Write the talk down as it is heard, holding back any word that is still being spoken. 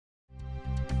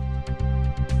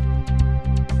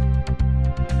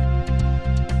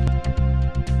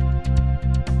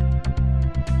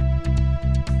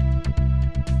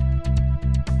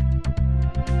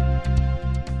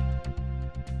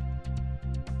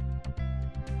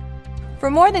For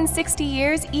more than 60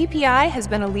 years, EPI has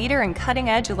been a leader in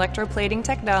cutting-edge electroplating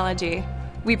technology.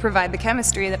 We provide the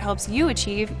chemistry that helps you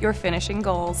achieve your finishing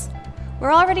goals.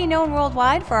 We're already known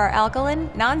worldwide for our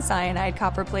alkaline, non-cyanide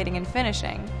copper plating and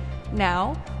finishing.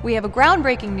 Now, we have a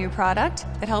groundbreaking new product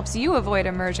that helps you avoid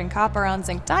immersion copper on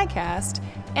zinc diecast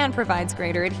and provides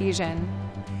greater adhesion.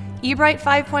 E-Brite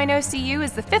 5.0 CU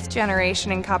is the 5th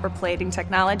generation in copper plating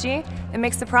technology that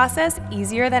makes the process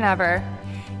easier than ever.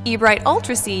 E-Brite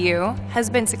Ultra CU has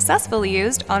been successfully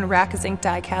used on rack zinc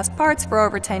diecast parts for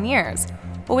over 10 years,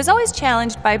 but was always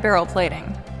challenged by barrel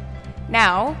plating.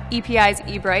 Now, EPI's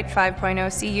E-Brite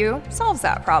 5.0 CU solves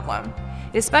that problem.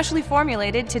 It is specially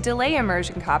formulated to delay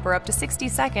immersion copper up to 60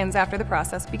 seconds after the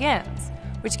process begins,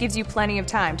 which gives you plenty of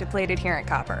time to plate adherent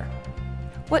copper.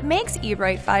 What makes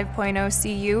E-Brite 5.0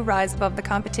 CU rise above the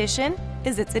competition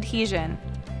is its adhesion.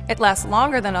 It lasts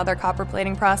longer than other copper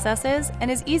plating processes and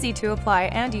is easy to apply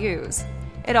and use.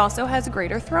 It also has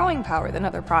greater throwing power than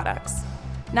other products.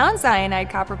 Non-cyanide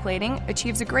copper plating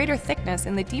achieves a greater thickness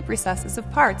in the deep recesses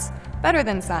of parts, better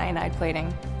than cyanide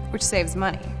plating, which saves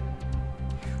money.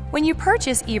 When you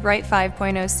purchase E-Brite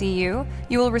 5.0 CU,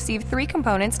 you will receive 3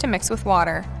 components to mix with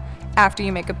water. After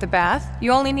you make up the bath,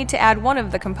 you only need to add one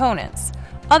of the components.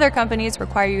 Other companies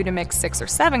require you to mix 6 or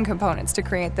 7 components to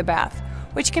create the bath,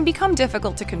 which can become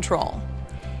difficult to control.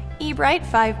 E-Brite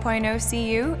 5.0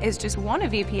 CU is just one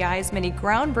of EPI's many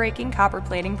groundbreaking copper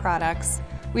plating products.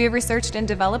 We have researched and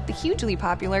developed the hugely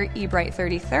popular E-Brite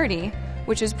 3030,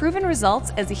 which has proven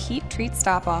results as a heat treat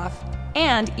stop-off,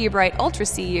 and E-Brite Ultra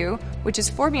CU, which is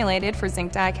formulated for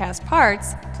zinc diecast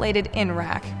parts plated in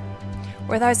rack.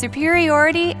 With our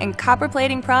superiority in copper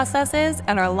plating processes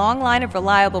and our long line of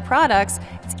reliable products,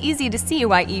 it's easy to see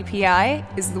why EPI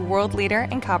is the world leader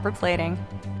in copper plating.